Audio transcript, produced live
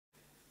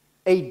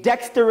A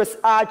dexterous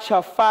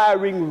archer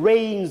firing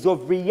rains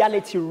of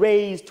reality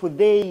rays to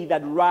they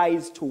that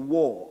rise to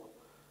war.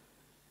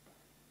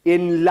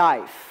 In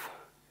life,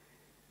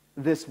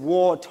 this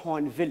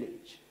war-torn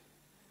village.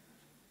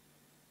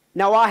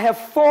 Now I have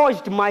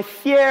forged my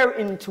fear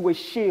into a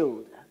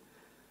shield,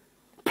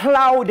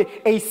 plowed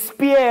a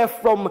spear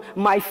from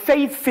my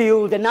faith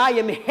field, and I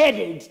am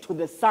headed to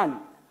the sun.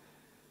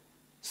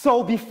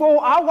 So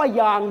before our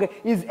young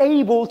is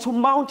able to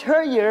mount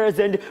her years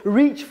and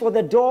reach for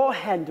the door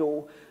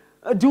handle,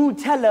 do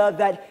tell her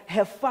that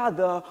her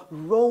father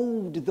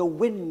rode the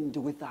wind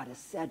without a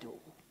saddle.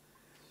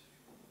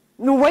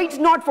 Wait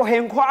not for her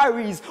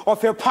inquiries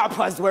of her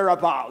papa's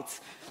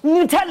whereabouts.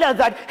 Tell her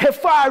that her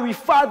fiery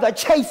father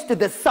chased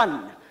the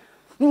sun,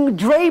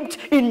 draped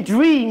in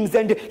dreams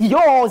and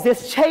yours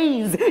as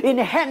chains in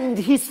hand.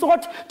 He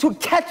sought to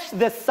catch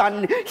the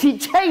sun. He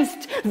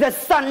chased the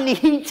sun.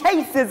 He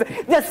chases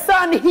the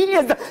sun. He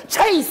is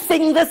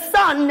chasing the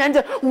sun.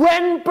 And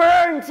when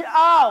burnt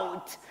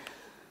out,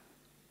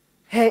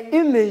 her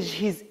image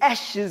his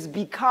ashes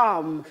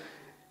become,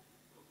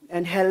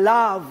 and her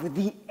love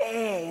the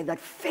air that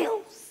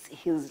fills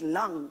his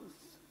lungs.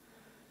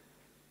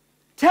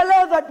 Tell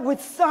her that with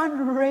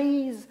sun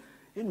rays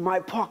in my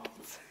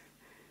pockets,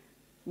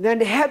 then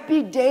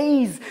happy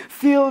days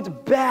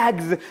filled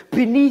bags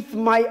beneath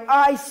my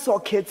eye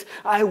sockets,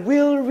 I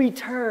will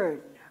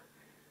return,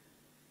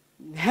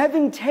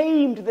 having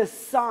tamed the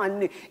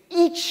sun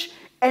each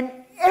and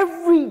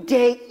every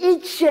day,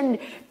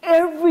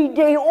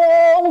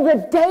 all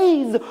the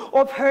days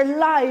of her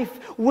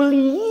life will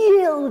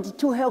yield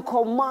to her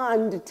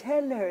command.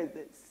 Tell her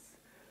this.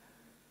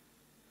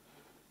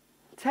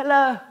 Tell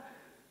her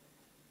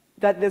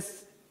that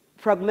this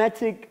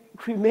pragmatic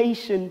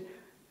cremation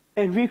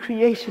and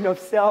recreation of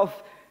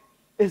self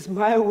is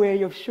my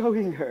way of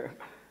showing her.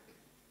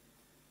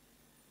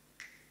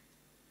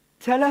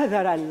 Tell her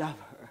that I love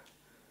her.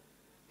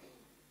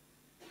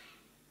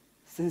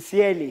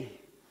 Sincerely,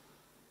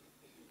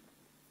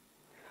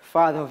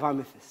 Father of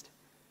Amethyst.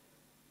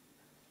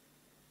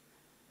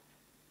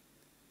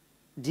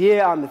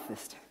 Dear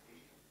Amethyst,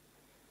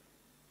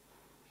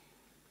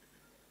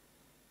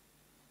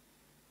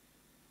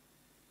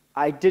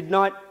 I did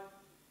not,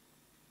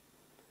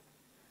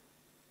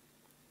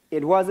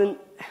 it wasn't,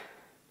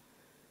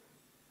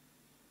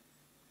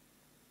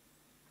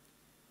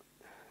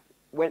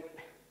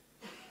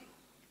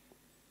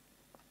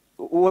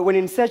 when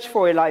in search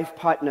for a life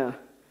partner,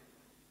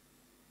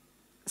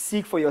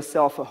 seek for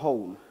yourself a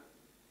home,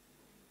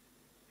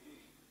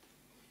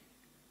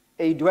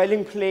 a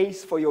dwelling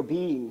place for your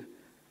being,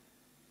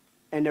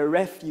 and a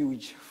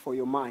refuge for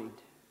your mind.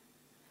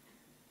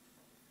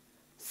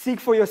 Seek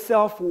for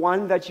yourself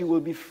one that you will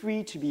be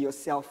free to be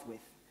yourself with.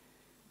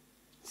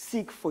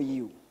 Seek for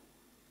you.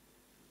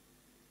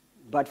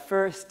 But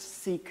first,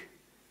 seek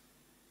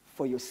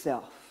for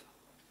yourself.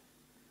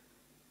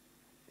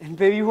 And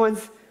baby,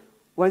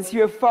 once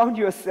you have found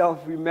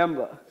yourself,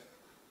 remember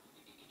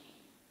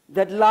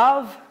that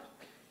love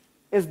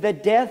is the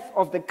death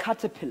of the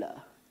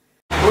caterpillar.